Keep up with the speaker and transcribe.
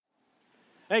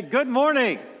Hey, good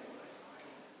morning.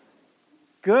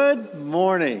 Good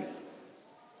morning.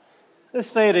 Let's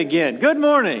say it again. Good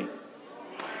morning.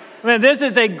 Man, this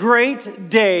is a great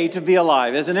day to be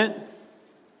alive, isn't it?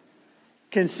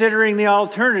 Considering the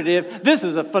alternative, this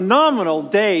is a phenomenal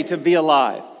day to be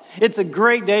alive. It's a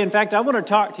great day. In fact, I want to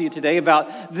talk to you today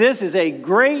about this is a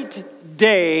great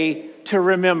day to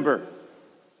remember.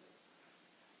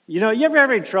 You ever have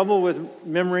any trouble with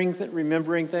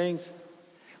remembering things?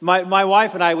 My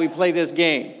wife and I, we play this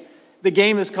game. The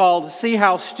game is called See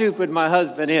How Stupid My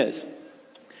Husband Is.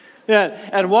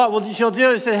 And what she'll do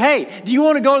is say, hey, do you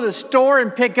want to go to the store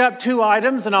and pick up 2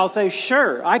 items? And I'll say,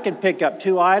 sure, I can pick up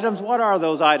 2 items. What are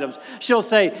those items? She'll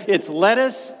say, it's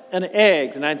lettuce and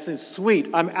eggs. And I say, sweet,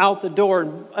 I'm out the door.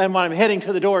 And when I'm heading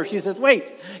to the door, she says, wait,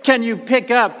 can you pick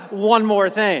up one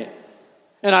more thing?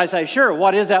 And I say, sure,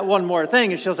 what is that one more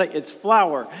thing? And she'll say, it's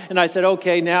flour. And I said,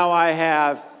 okay, now I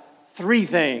have 3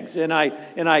 things, and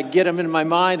I get them in my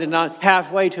mind, and not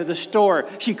halfway to the store,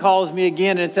 she calls me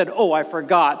again and said, oh, I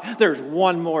forgot, there's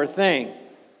one more thing.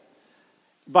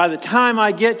 By the time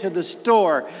I get to the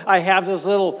store, I have this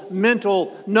little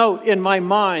mental note in my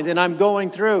mind, and I'm going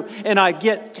through, and I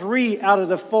get 3 out of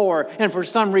the 4, and for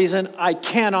some reason, I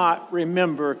cannot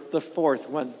remember the 4th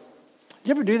one. Do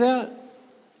you ever do that?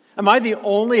 Am I the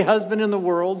only husband in the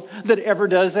world that ever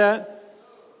does that?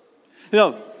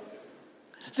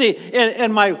 See,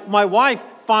 and my wife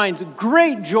finds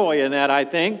great joy in that, I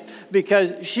think,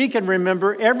 because she can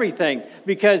remember everything.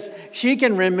 Because she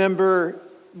can remember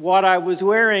what I was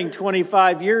wearing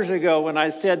 25 years ago when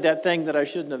I said that thing that I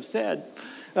shouldn't have said.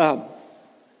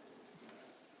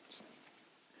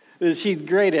 She's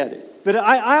great at it. But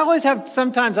I always have,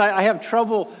 sometimes I have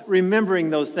trouble remembering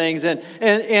those things.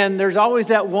 And there's always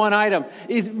that one item.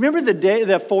 Remember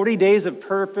the 40 Days of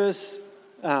Purpose?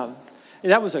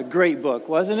 That was a great book,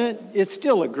 wasn't it? It's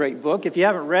still a great book. If you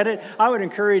haven't read it, I would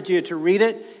encourage you to read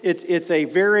it. It's a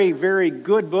very, very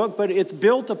good book, but it's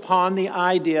built upon the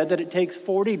idea that it takes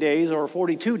 40 days or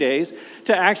 42 days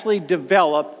to actually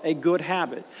develop a good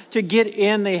habit, to get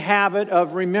in the habit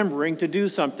of remembering to do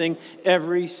something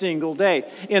every single day.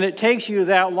 And it takes you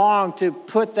that long to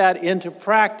put that into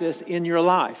practice in your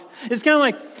life. It's kind of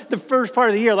like the first part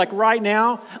of the year. Like right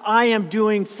now, I am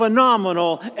doing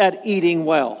phenomenal at eating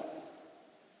well.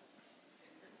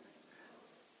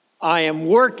 I am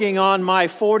working on my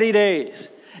 40 days,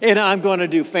 and I'm going to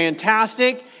do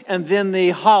fantastic, and then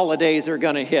the holidays are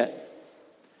going to hit.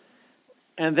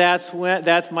 And that's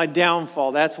my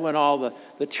downfall. That's when all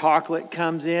the chocolate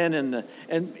comes in,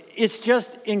 and it's just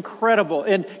incredible.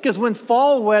 And because when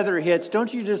fall weather hits,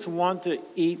 don't you just want to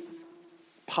eat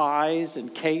pies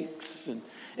and cakes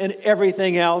and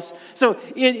everything else? So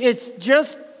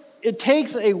it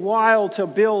takes a while to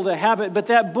build a habit, but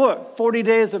that book, 40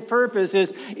 Days of Purpose,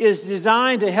 is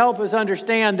designed to help us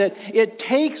understand that it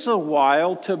takes a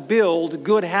while to build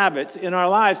good habits in our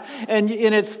lives, and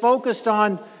it's focused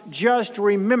on just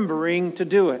remembering to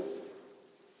do it.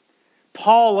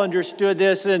 Paul understood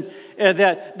this, and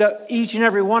that each and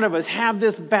every one of us have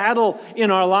this battle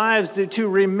in our lives to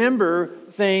remember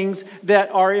things that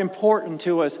are important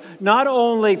to us, not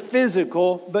only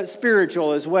physical, but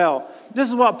spiritual as well. This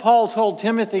is what Paul told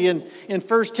Timothy in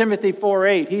 1 Timothy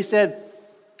 4:8. He said,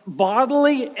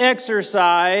 bodily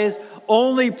exercise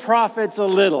only profits a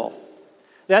little.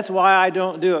 That's why I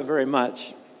don't do it very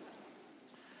much.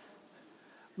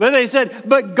 But they said,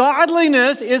 but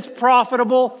godliness is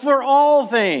profitable for all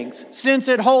things, since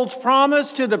it holds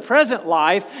promise to the present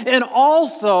life and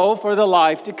also for the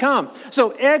life to come.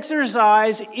 So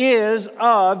exercise is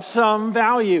of some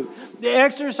value. The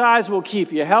exercise will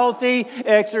keep you healthy.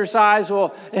 Exercise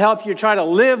will help you try to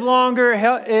live longer.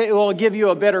 It will give you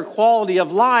a better quality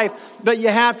of life. But you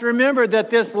have to remember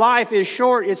that this life is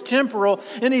short, it's temporal.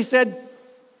 And he said,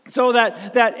 so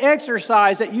that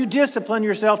exercise, that you discipline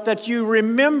yourself, that you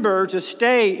remember to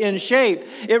stay in shape,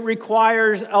 it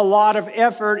requires a lot of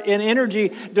effort and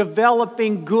energy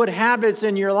developing good habits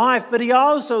in your life. But he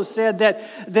also said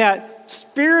that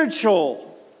spiritual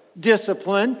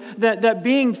discipline, that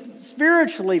being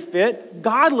spiritually fit,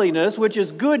 godliness, which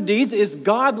is good deeds, is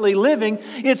godly living.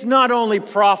 It's not only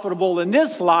profitable in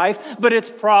this life, but it's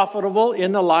profitable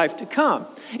in the life to come.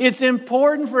 It's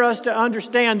important for us to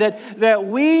understand that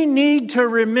we need to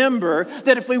remember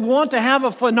that if we want to have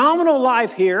a phenomenal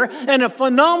life here and a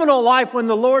phenomenal life when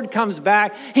the Lord comes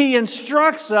back, He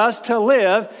instructs us to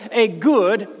live a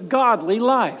good, godly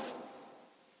life.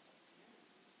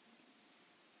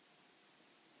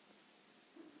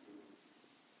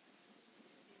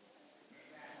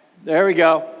 There we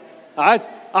go.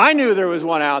 I knew there was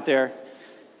one out there.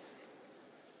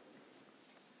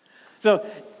 So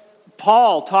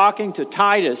Paul talking to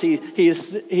Titus.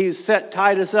 He's set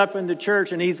Titus up in the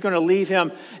church, and he's going to leave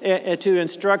him to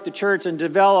instruct the church and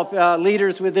develop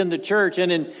leaders within the church.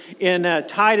 And in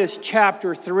Titus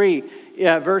chapter 3,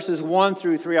 verses 1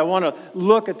 through 3, I want to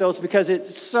look at those because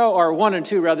it's so, or 1 and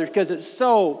 2 rather, because it's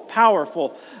so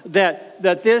powerful that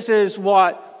this is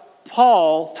what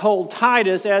Paul told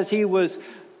Titus as he was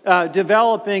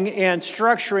developing and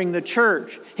structuring the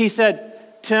church. He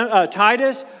said,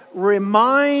 Titus,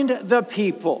 remind the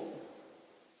people.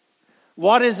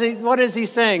 What is he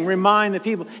saying? Remind the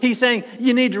people. He's saying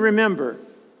you need to remember.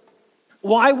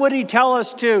 Why would he tell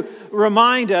us to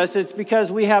remind us? It's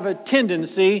because we have a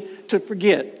tendency to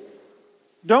forget.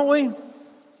 Don't we?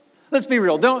 Let's be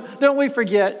real. Don't we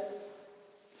forget?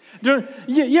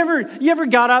 You ever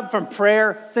got up from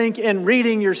prayer and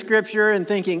reading your scripture and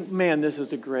thinking, man, this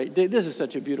is a great day. This is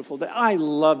such a beautiful day. I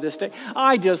love this day.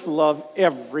 I just love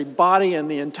everybody in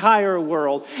the entire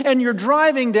world. And you're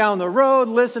driving down the road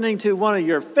listening to one of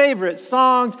your favorite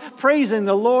songs, praising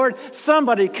the Lord.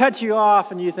 Somebody cuts you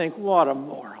off and you think, what a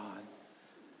moron.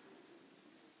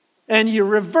 And you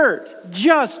revert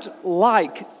just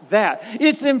like that.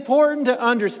 It's important to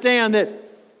understand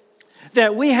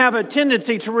that we have a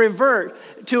tendency to revert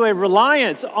to a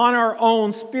reliance on our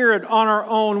own spirit, on our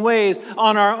own ways,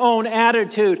 on our own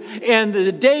attitude. And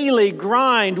the daily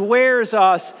grind wears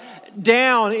us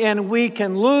down and we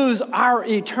can lose our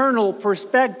eternal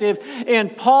perspective.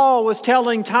 And Paul was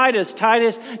telling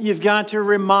Titus, you've got to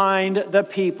remind the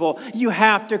people. You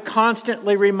have to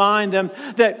constantly remind them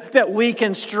that we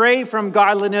can stray from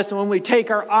godliness when we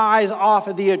take our eyes off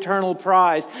of the eternal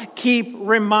prize. Keep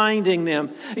reminding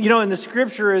them. And the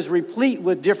scripture is replete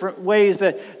with different ways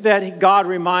that God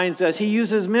reminds us. He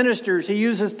uses ministers, he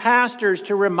uses pastors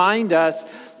to remind us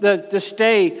to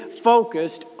stay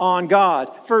focused on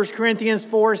God. 1 Corinthians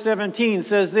 4:17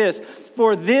 says this,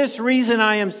 "For this reason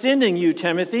I am sending you,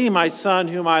 Timothy, my son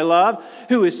whom I love,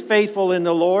 who is faithful in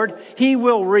the Lord. He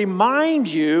will remind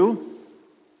you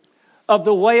of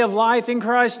the way of life in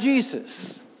Christ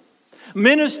Jesus."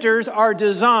 Ministers are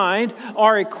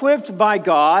equipped by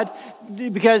God,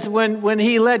 because when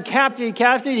he led captive,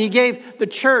 he gave the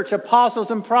church apostles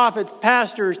and prophets,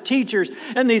 pastors, teachers.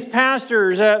 And these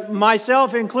pastors,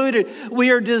 myself included, we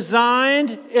are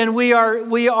designed and we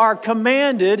are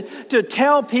commanded to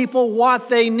tell people what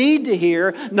they need to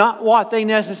hear, not what they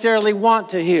necessarily want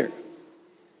to hear.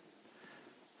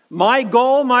 My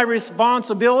goal, my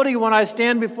responsibility when I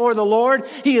stand before the Lord,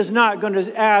 He is not going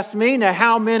to ask me, now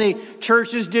how many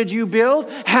churches did you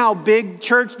build? How big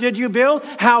church did you build?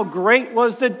 How great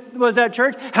was that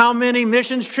church? How many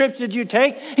missions trips did you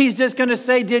take? He's just going to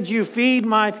say, did you feed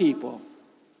my people?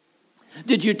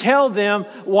 Did you tell them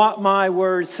what my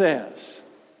word says?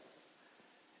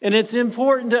 And it's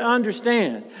important to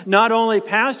understand, not only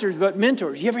pastors, but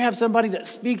mentors. You ever have somebody that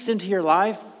speaks into your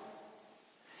life?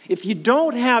 If you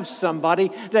don't have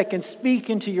somebody that can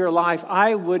speak into your life,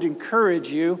 I would encourage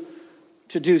you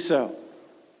to do so.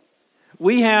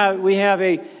 We have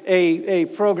a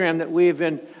program that we've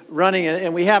been running,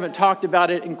 and we haven't talked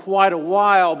about it in quite a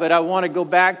while, but I want to go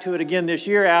back to it again this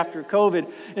year after COVID,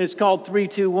 and it's called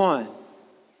 3-2-1.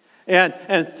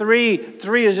 And three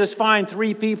is just find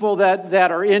 3 people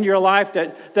that are in your life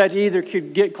that either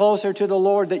could get closer to the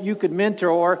Lord, that you could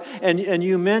mentor, and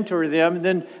you mentor them. And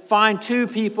then find 2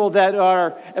 people that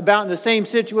are about in the same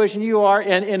situation you are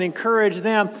and encourage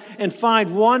them. And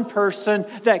find 1 person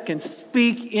that can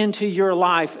speak into your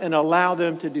life and allow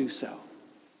them to do so.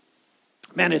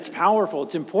 Man, it's powerful.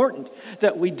 It's important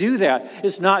that we do that.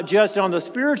 It's not just on the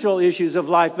spiritual issues of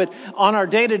life, but on our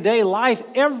day-to-day life,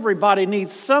 everybody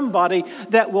needs somebody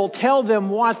that will tell them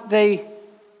what they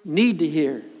need to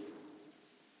hear.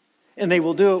 And they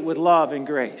will do it with love and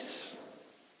grace.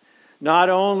 Not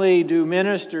only do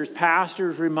ministers,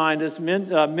 pastors remind us,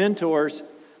 mentors.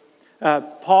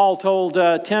 Paul told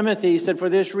Timothy, he said, "For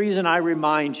this reason I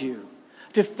remind you,"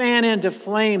 to fan into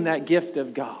flame that gift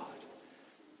of God.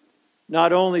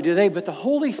 Not only do they, but the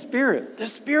Holy Spirit, the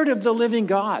Spirit of the living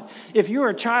God. If you're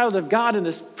a child of God and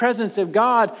the presence of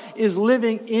God is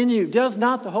living in you, does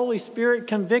not the Holy Spirit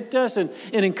convict us and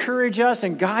encourage us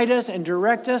and guide us and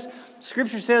direct us?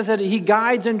 Scripture says that He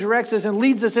guides and directs us and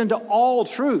leads us into all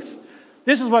truth.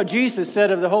 This is what Jesus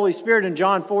said of the Holy Spirit in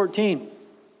John 14.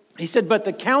 He said, "But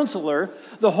the Counselor,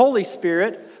 the Holy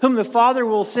Spirit, whom the Father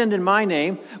will send in my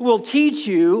name, will teach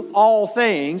you all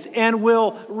things and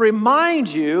will remind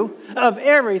you of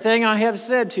everything I have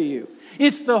said to you."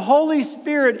 It's the Holy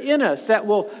Spirit in us that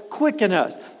will quicken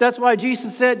us. That's why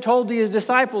Jesus told His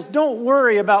disciples, don't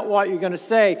worry about what you're going to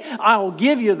say. I will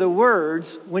give you the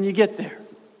words when you get there.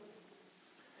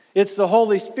 It's the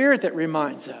Holy Spirit that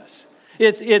reminds us.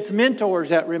 It's mentors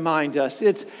that remind us.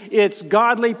 It's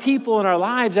godly people in our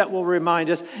lives that will remind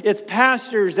us. It's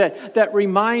pastors that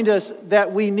remind us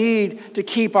that we need to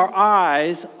keep our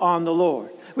eyes on the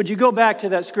Lord. Would you go back to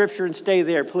that scripture and stay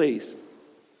there, please?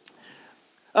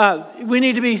 We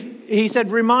need to be, he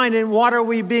said, reminded. What are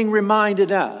we being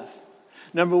reminded of?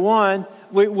 Number one,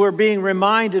 we're being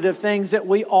reminded of things that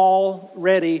we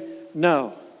already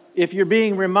know. If you're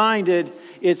being reminded,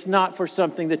 it's not for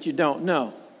something that you don't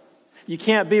know. You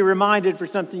can't be reminded for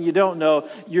something you don't know.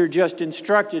 You're just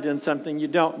instructed in something you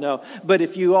don't know. But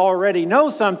if you already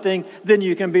know something, then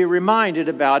you can be reminded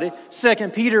about it.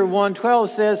 2 Peter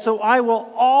 1:12 says, "So I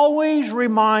will always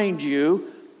remind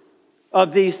you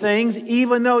of these things,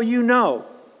 even though you know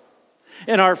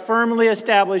and are firmly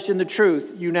established in the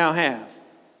truth you now have."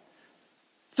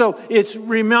 So it's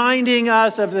reminding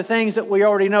us of the things that we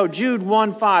already know. Jude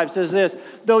 1:5 says this,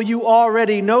 "Though you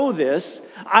already know this,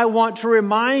 I want to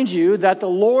remind you that the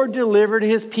Lord delivered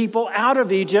his people out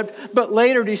of Egypt, but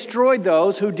later destroyed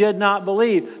those who did not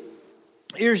believe."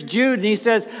 Here's Jude, and he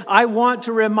says, I want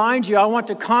to remind you, I want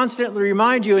to constantly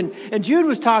remind you. And Jude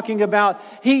was talking about,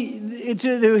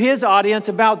 to his audience,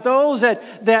 about those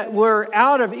that were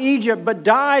out of Egypt but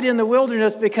died in the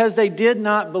wilderness because they did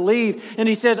not believe. And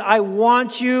he said, I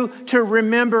want you to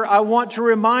remember, I want to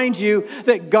remind you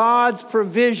that God's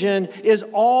provision is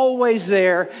always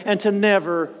there and to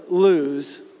never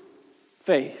lose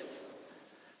faith.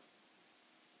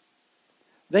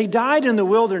 They died in the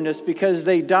wilderness because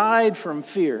they died from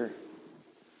fear.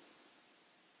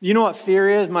 You know what fear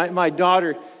is? My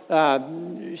daughter,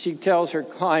 she tells her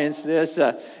clients this,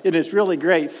 and it's really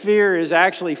great. Fear is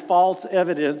actually false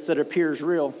evidence that appears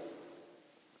real.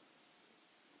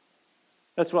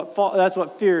 That's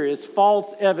what fear is,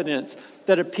 false evidence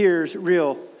that appears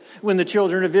real. When the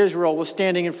children of Israel were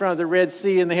standing in front of the Red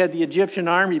Sea and they had the Egyptian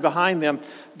army behind them,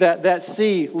 that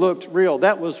sea looked real.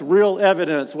 That was real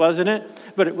evidence, wasn't it?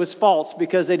 But it was false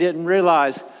because they didn't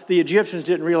realize, the Egyptians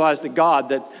didn't realize the God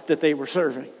that they were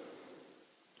serving.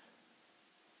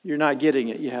 You're not getting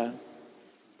it yet.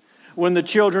 When the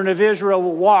children of Israel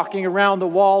were walking around the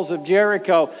walls of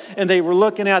Jericho and they were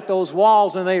looking at those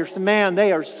walls and they were, man,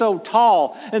 they are so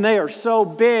tall and they are so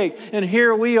big. And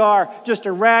here we are, just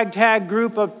a ragtag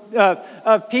group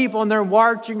of people, and they're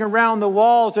marching around the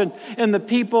walls. And the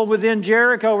people within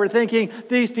Jericho were thinking,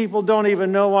 these people don't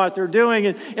even know what they're doing.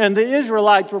 And the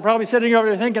Israelites were probably sitting over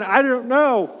there thinking, I don't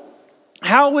know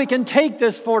how we can take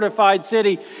this fortified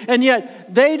city. And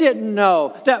yet they didn't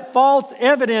know that false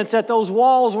evidence that those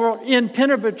walls were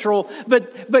impenetrable,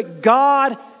 but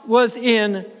God was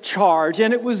in charge,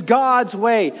 and it was God's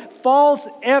way. False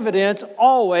evidence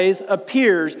always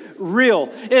appears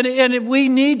real. And we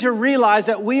need to realize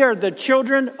that we are the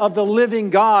children of the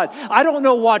living God. I don't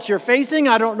know what you're facing.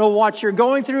 I don't know what you're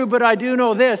going through, but I do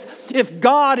know this. If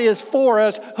God is for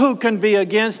us, who can be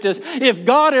against us? If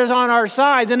God is on our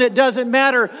side, then it doesn't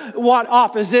matter what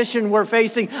opposition we're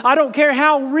facing. I don't care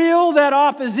how real that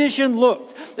opposition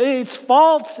looks. It's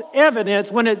false evidence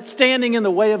when it's standing in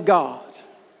the way of God.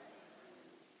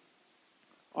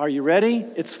 Are you ready?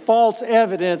 It's false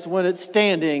evidence when it's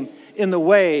standing in the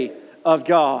way of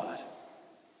God.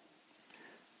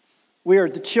 We are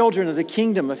the children of the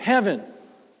kingdom of heaven.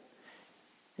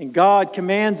 And God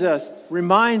commands us,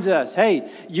 reminds us, hey,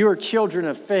 you're children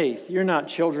of faith. You're not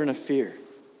children of fear.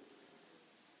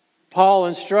 Paul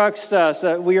instructs us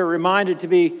that we are reminded to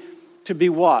be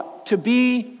what? To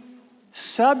be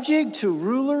subject to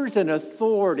rulers and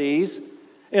authorities.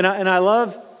 And I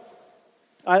love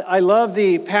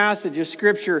the passage of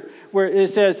Scripture where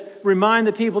it says, remind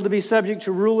the people to be subject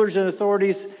to rulers and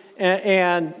authorities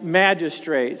and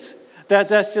magistrates.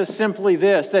 That's just simply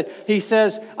this, that he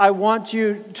says, I want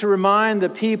you to remind the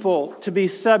people to be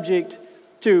subject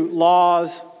to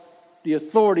laws, the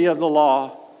authority of the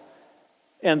law,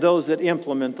 and those that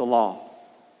implement the law.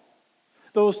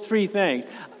 Those three things.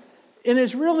 And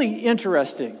it's really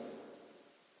interesting.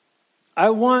 I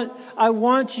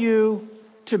want you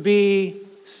to be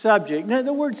subject. Now,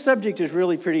 the word subject is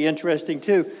really pretty interesting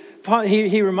too.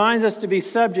 He reminds us to be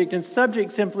subject, and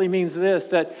subject simply means this,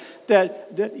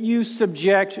 that you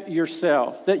subject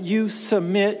yourself, that you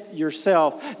submit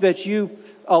yourself, that you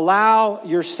allow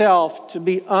yourself to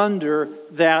be under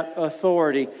that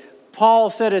authority. Paul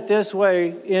said it this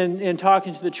way in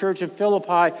talking to the church in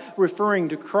Philippi, referring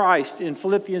to Christ in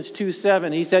Philippians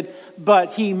 2:7. He said,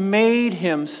 but he made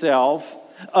himself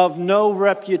of no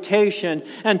reputation,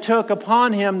 and took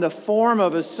upon him the form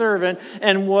of a servant,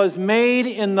 and was made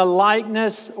in the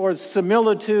likeness or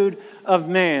similitude of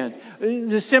man.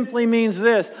 This simply means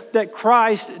this, that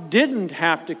Christ didn't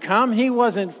have to come. He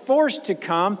wasn't forced to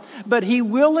come, but he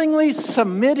willingly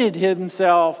submitted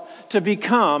himself to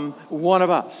become one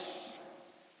of us.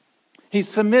 He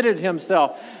submitted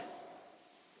himself.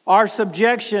 Our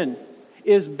subjection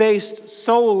is based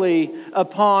solely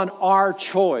upon our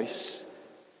choice.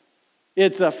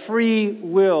 It's a free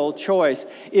will choice.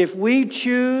 If we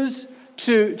choose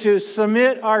to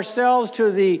submit ourselves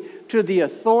to the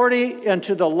authority and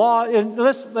to the law, and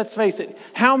let's face it,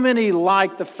 how many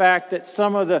like the fact that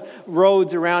some of the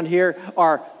roads around here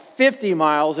are 50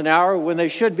 miles an hour when they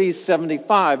should be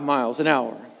 75 miles an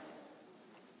hour?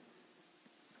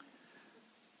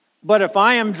 But if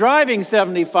I am driving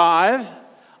 75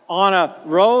 on a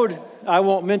road, I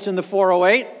won't mention the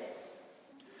 408,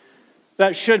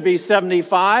 that should be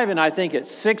 75, and I think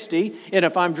it's 60. And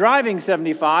if I'm driving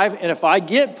 75, and if I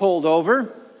get pulled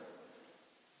over,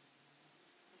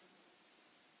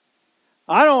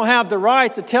 I don't have the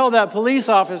right to tell that police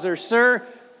officer, sir,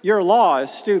 your law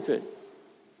is stupid.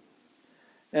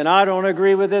 And I don't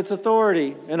agree with its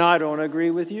authority, and I don't agree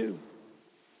with you.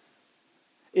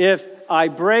 If I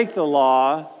break the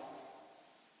law,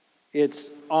 it's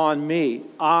on me.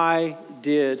 I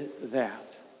did that.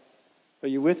 Are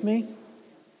you with me?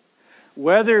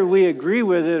 Whether we agree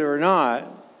with it or not,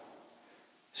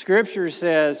 Scripture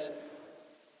says,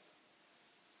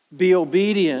 be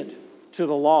obedient to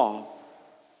the law.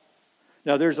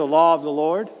 Now, there's a law of the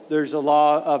Lord, there's a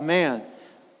law of man.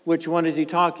 Which one is he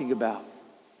talking about?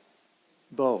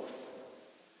 Both.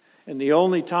 And the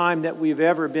only time that we've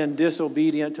ever been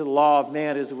disobedient to the law of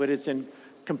man is when it's in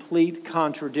complete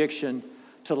contradiction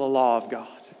to the law of God.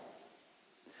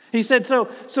 He said, so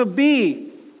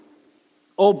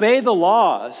obey the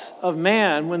laws of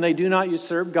man when they do not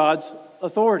usurp God's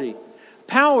authority.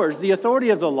 Powers, the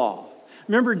authority of the law.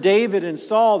 Remember David and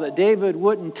Saul, that David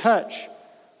wouldn't touch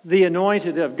the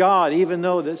anointed of God, even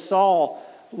though that Saul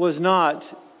was not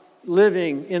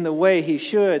living in the way he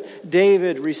should.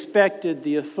 David respected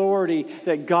the authority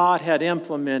that God had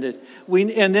implemented.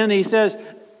 And then he says,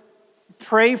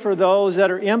 pray for those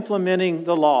that are implementing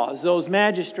the laws, those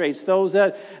magistrates, those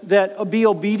that be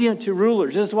obedient to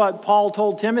rulers. This is what Paul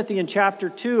told Timothy in chapter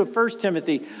 2 of 1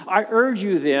 Timothy. I urge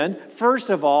you then, first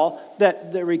of all,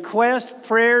 that the requests,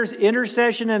 prayers,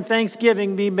 intercession, and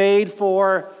thanksgiving be made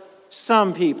for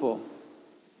some people.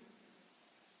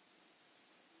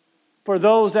 For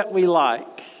those that we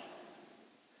like.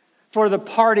 For the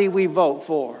party we vote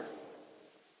for.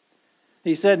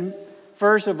 He said,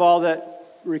 first of all, that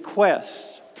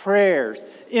requests, prayers,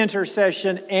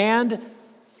 intercession, and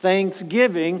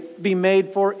thanksgiving be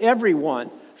made for everyone,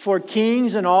 for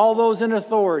kings and all those in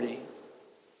authority.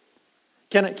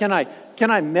 Can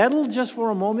I meddle just for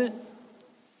a moment?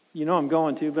 You know I'm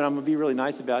going to, but I'm going to be really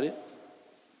nice about it.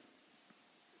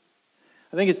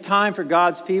 I think it's time for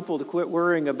God's people to quit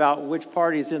worrying about which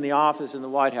party is in the office in the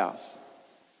White House.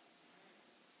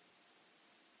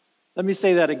 Let me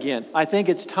say that again. I think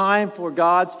it's time for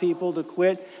God's people to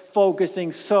quit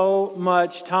focusing so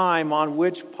much time on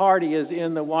which party is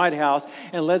in the White House,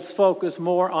 and let's focus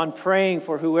more on praying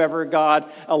for whoever God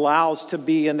allows to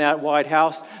be in that White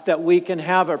House, that we can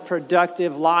have a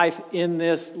productive life in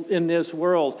this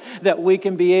world, that we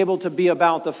can be able to be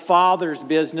about the Father's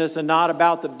business and not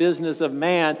about the business of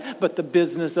man, but the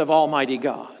business of Almighty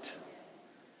God.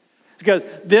 Because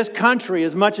this country,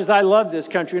 as much as I love this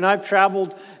country, and I've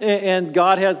traveled and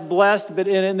God has blessed,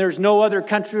 and there's no other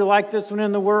country like this one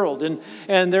in the world.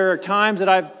 And there are times that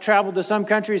I've traveled to some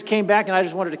countries, came back, and I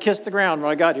just wanted to kiss the ground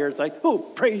when I got here. It's like, oh,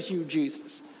 praise you,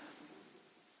 Jesus.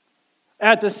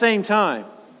 At the same time,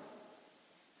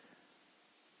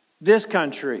 this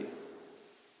country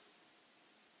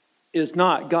is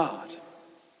not God.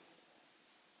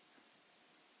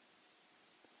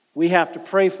 We have to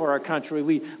pray for our country.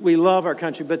 We love our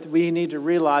country, but we need to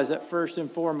realize that first and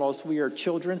foremost, we are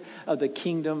children of the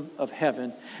kingdom of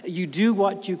heaven. You do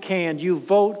what you can. You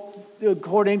vote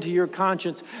according to your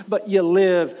conscience, but you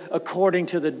live according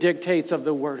to the dictates of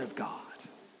the Word of God.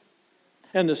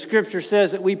 And the Scripture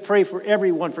says that we pray for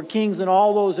everyone, for kings and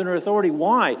all those in authority.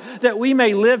 Why? That we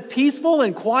may live peaceful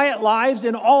and quiet lives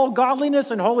in all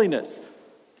godliness and holiness.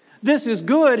 This is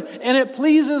good, and it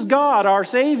pleases God, our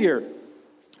Savior,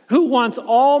 who wants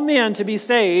all men to be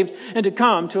saved and to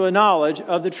come to a knowledge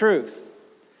of the truth.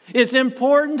 It's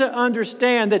important to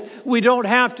understand that we don't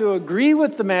have to agree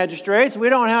with the magistrates. We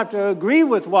don't have to agree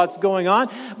with what's going on.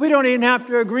 We don't even have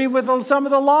to agree with some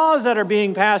of the laws that are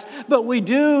being passed. But we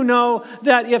do know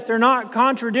that if they're not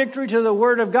contradictory to the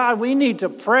Word of God, we need to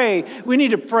pray. We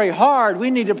need to pray hard.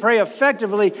 We need to pray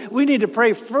effectively. We need to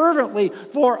pray fervently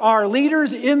for our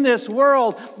leaders in this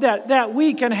world, that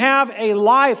we can have a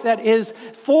life that is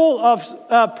full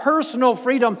of personal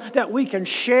freedom, that we can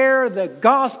share the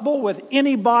gospel with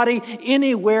anybody,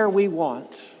 anywhere we want.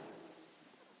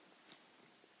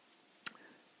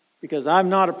 Because I'm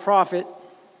not a prophet,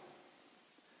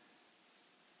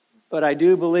 but I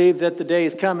do believe that the day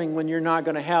is coming when you're not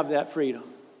going to have that freedom.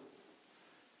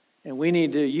 And we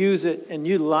need to use it and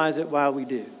utilize it while we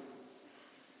do.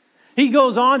 He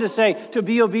goes on to say, to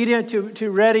be obedient,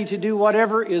 to ready to do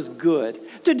whatever is good.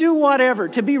 To do whatever,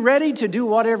 to be ready to do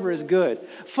whatever is good.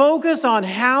 Focus on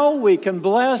how we can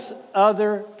bless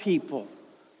other people.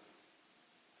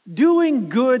 Doing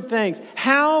good things.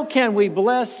 How can we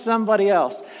bless somebody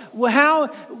else?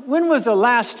 When was the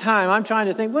last time, I'm trying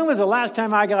to think, when was the last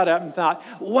time I got up and thought,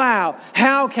 wow,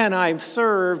 how can I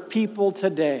serve people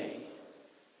today?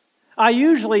 I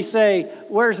usually say,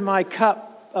 where's my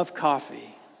cup of coffee?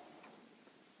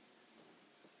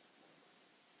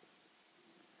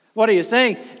 What are you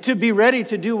saying? To be ready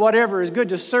to do whatever is good,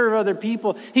 to serve other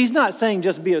people. He's not saying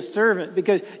just be a servant,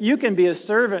 because you can be a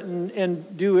servant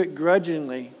and do it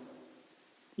grudgingly.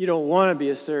 You don't want to be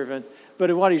a servant.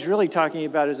 But what he's really talking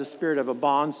about is the spirit of a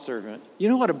bondservant. You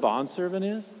know what a bondservant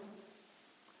is?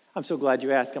 I'm so glad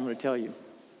you asked. I'm going to tell you.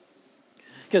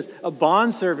 Because a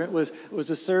bondservant was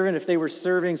a servant if they were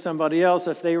serving somebody else,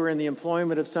 if they were in the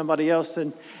employment of somebody else,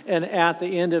 and at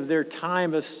the end of their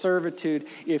time of servitude,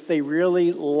 if they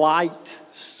really liked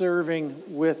serving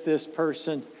with this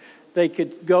person, they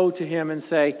could go to him and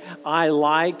say, I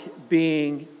like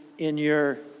being in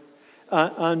your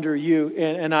under you,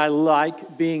 and I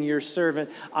like being your servant.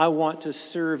 I want to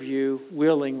serve you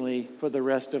willingly for the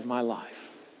rest of my life.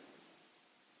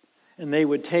 And they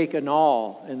would take an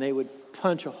awl and they would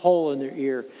punch a hole in their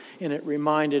ear, and it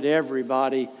reminded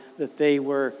everybody that they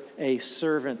were a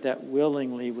servant that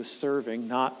willingly was serving,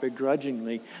 not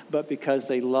begrudgingly, but because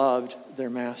they loved their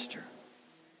master.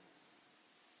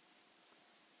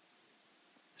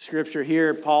 Scripture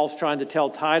here, Paul's trying to tell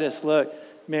Titus, look,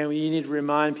 man, you need to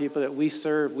remind people that we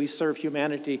serve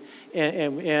humanity,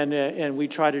 and we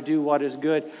try to do what is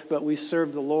good, but we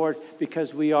serve the Lord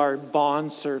because we are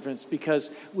bond servants, because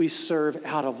we serve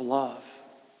out of love.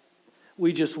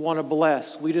 We just want to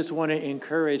bless. We just want to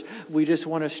encourage. We just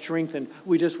want to strengthen.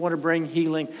 We just want to bring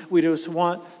healing. We just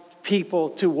want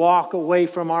people to walk away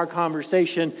from our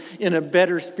conversation in a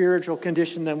better spiritual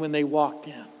condition than when they walked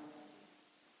in.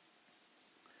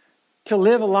 To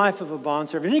live a life of a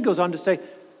bondservant. And he goes on to say,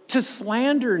 to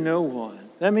slander no one.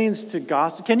 That means to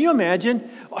gossip. Can you imagine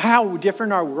how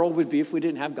different our world would be if we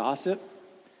didn't have gossip?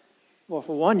 Well,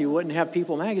 for one, you wouldn't have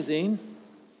People magazine.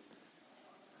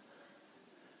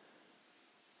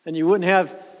 And you wouldn't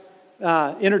have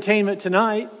Entertainment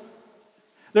Tonight.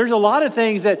 There's a lot of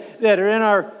things that are in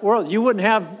our world. You wouldn't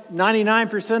have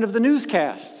 99% of the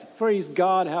newscasts. Praise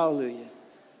God, hallelujah.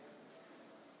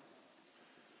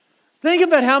 Think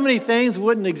about how many things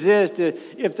wouldn't exist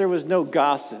if there was no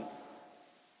gossip.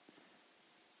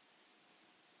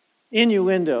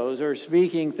 Innuendos, or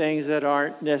speaking things that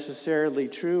aren't necessarily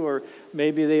true, or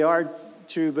maybe they are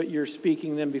true, but you're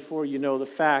speaking them before you know the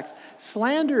facts.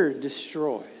 Slander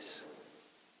destroys.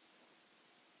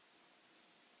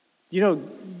 You know,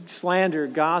 slander,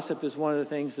 gossip is one of the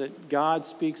things that God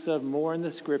speaks of more in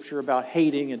the Scripture about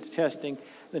hating and detesting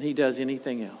than he does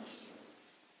anything else.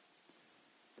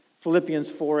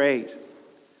 Philippians 4:8.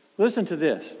 Listen to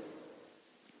this.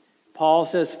 Paul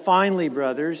says, finally,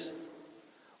 brothers,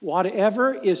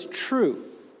 whatever is true,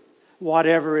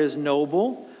 whatever is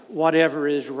noble, whatever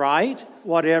is right,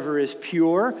 whatever is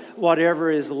pure, whatever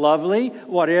is lovely,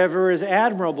 whatever is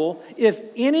admirable, if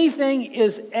anything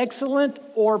is excellent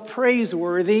or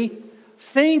praiseworthy,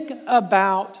 think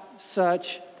about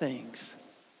such things.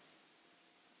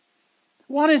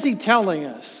 What is he telling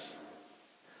us?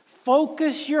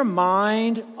 Focus your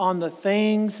mind on the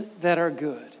things that are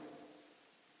good.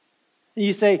 And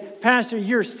you say, Pastor,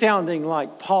 you're sounding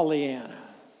like Pollyanna.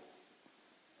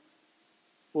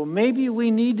 Well, maybe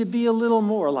we need to be a little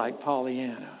more like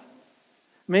Pollyanna.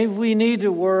 Maybe we need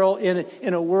to whirl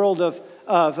in a world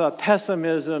of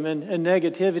pessimism and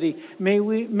negativity.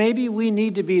 Maybe we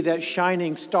need to be that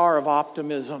shining star of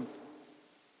optimism.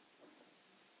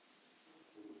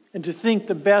 And to think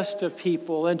the best of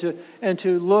people, and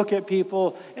to look at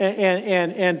people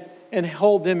and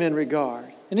hold them in regard.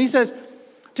 And he says,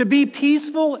 to be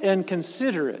peaceful and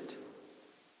considerate,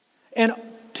 and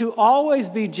to always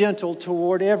be gentle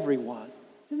toward everyone.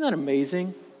 Isn't that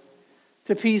amazing?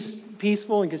 To be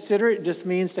peaceful and considerate just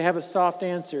means to have a soft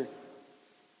answer.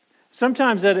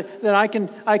 Sometimes that I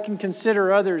can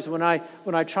consider others when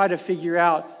I try to figure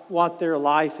out what their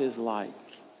life is like.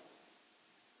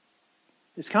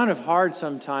 It's kind of hard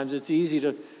sometimes. It's easy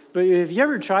to, but have you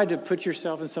ever tried to put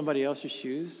yourself in somebody else's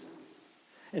shoes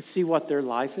and see what their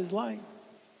life is like?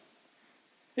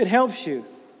 It helps you.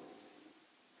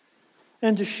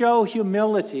 And to show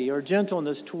humility or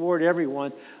gentleness toward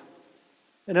everyone.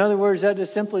 In other words, that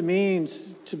just simply means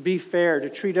to be fair, to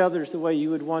treat others the way you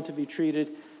would want to be treated,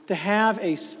 to have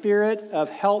a spirit of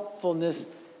helpfulness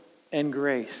and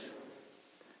grace.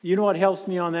 You know what helps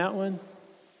me on that one?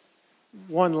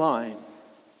 One line.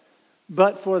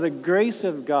 But for the grace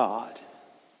of God,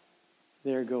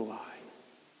 there go I.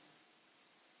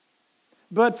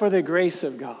 But for the grace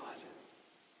of God.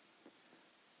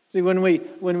 See, when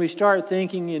we start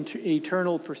thinking in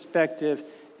eternal perspective,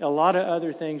 a lot of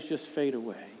other things just fade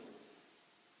away.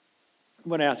 I'm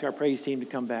going to ask our praise team to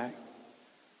come back.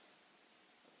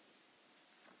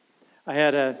 I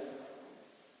had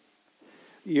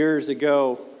years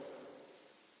ago,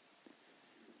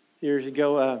 we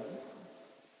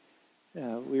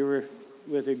were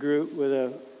with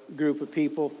a group of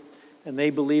people, and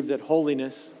they believed that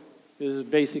holiness, this is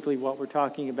basically what we're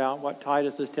talking about, what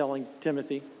Titus is telling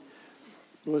Timothy,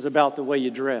 was about the way you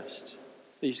dressed.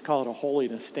 They used to call it a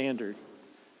holiness standard.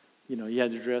 You know, you had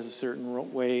to dress a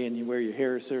certain way, and you wear your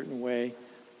hair a certain way.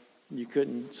 You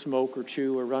couldn't smoke or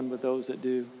chew or run with those that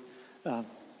do.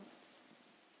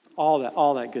 All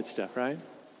that good stuff, right?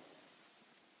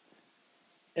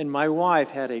 And my wife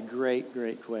had a great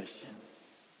question.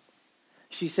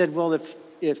 She said, well,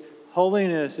 if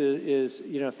holiness is,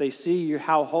 if they see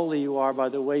how holy you are by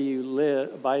the way you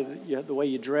live, by the way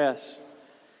you dress,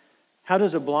 how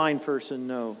does a blind person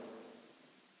know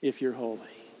if you're holy?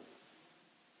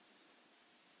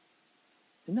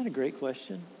 Isn't that a great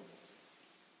question?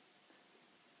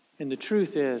 And the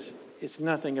truth is, it's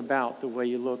nothing about the way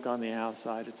you look on the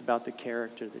outside. It's about the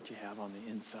character that you have on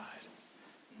the inside.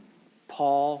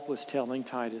 Paul was telling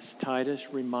Titus,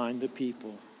 remind the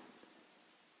people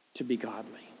to be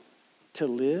godly, to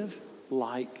live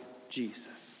like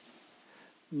Jesus.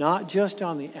 Not just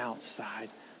on the outside,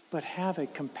 but have a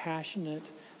compassionate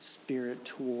spirit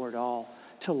toward all,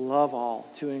 to love all,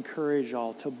 to encourage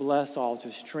all, to bless all,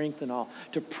 to strengthen all,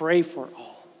 to pray for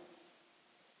all.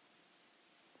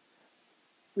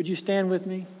 Would you stand with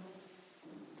me?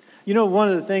 You know, one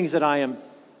of the things that I'm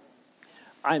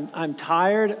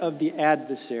tired of the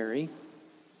adversary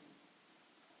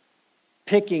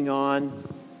picking on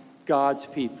God's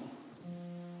people.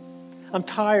 I'm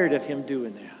tired of him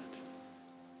doing that.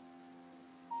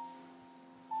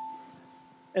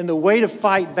 And the way to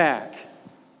fight back,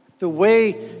 the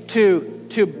way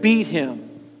to beat him,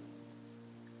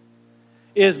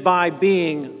 is by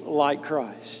being like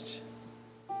Christ.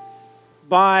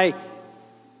 By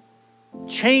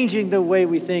changing the way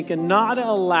we think and not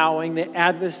allowing the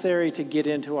adversary to get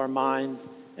into our minds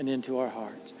and into our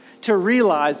hearts. To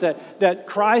realize that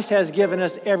Christ has given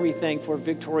us everything for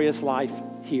victorious life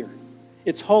here.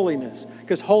 It's holiness,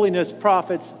 because holiness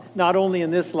profits not only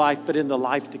in this life, but in the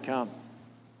life to come.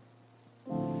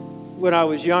 When I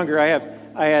was younger,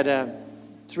 I had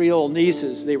 3 old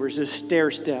nieces. They were just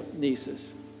stair-step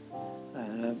nieces.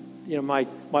 My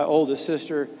oldest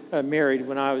sister married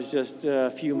when I was just a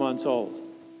few months old.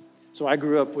 So I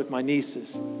grew up with my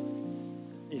nieces.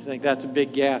 You think that's a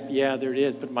big gap. Yeah, there it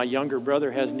is. But my younger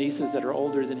brother has nieces that are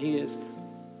older than he is.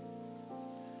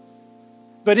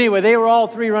 But anyway, they were all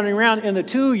 3 running around, and the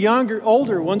 2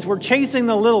 older ones were chasing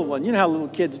the little one. You know how little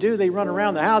kids do. They run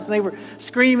around the house, and they were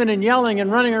screaming and yelling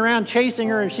and running around chasing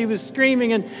her, and she was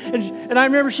screaming. And I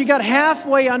remember she got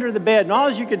halfway under the bed, and all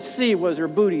you could see was her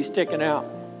booty sticking out.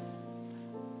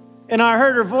 And I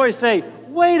heard her voice say,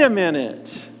 "Wait a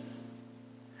minute.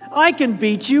 I can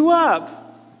beat you up."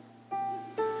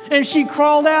 And she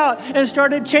crawled out and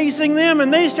started chasing them,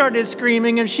 and they started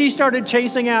screaming, and she started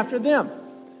chasing after them.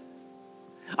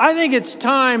 I think it's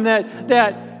time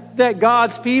that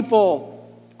God's people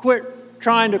quit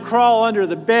trying to crawl under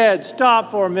the bed,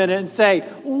 stop for a minute and say,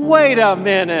 "Wait a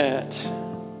minute.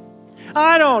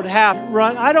 I don't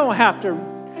have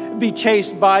to be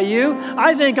chased by you.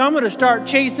 I think I'm going to start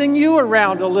chasing you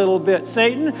around a little bit,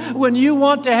 Satan. When you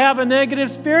want to have a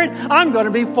negative spirit, I'm going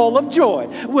to be full of joy.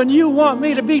 When you want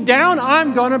me to be down,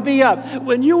 I'm going to be up.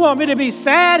 When you want me to be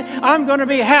sad, I'm going to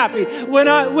be happy.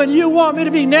 When you want me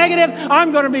to be negative,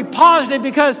 I'm going to be positive,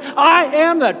 because I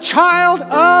am the child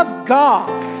of God."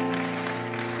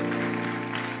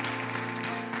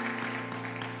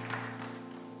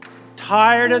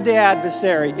 tired of the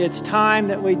adversary. It's time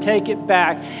that we take it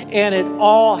back. And it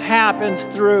all happens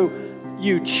through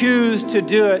you choose to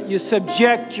do it. You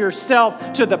subject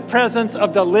yourself to the presence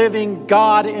of the living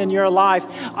God in your life.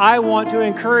 I want to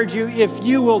encourage you, if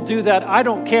you will do that, I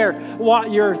don't care what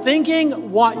you're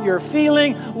thinking, what you're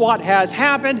feeling, what has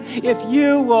happened. If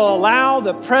you will allow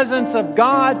the presence of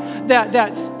God,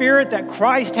 that spirit that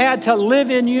Christ had to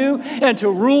live in you and to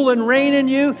rule and reign in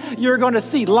you, you're going to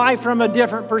see life from a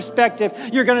different perspective.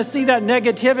 You're going to see that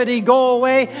negativity go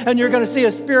away, and you're going to see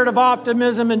a spirit of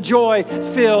optimism and joy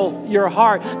fill your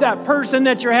heart. That person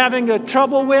that you're having a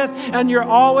trouble with and you're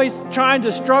always trying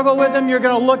to struggle with them, you're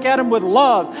going to look at them with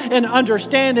love and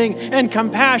understanding and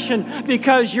compassion,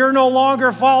 because you're no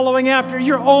longer following after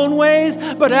your own ways,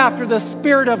 but after the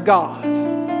Spirit of God.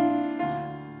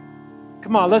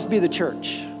 Come on, let's be the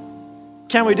church.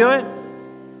 Can we do it?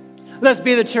 Let's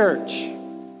be the church.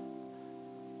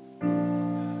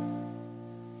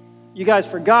 You guys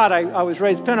forgot I was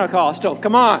raised Pentecostal.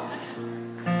 Come on.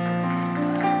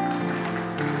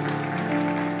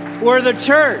 We're the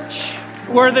church.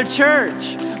 We're the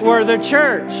church. We're the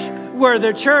church. We're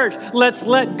the church. Let's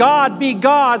let God be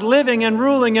God, living and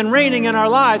ruling and reigning in our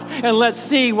lives, and let's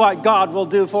see what God will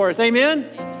do for us. Amen?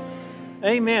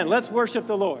 Amen. Let's worship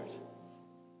the Lord.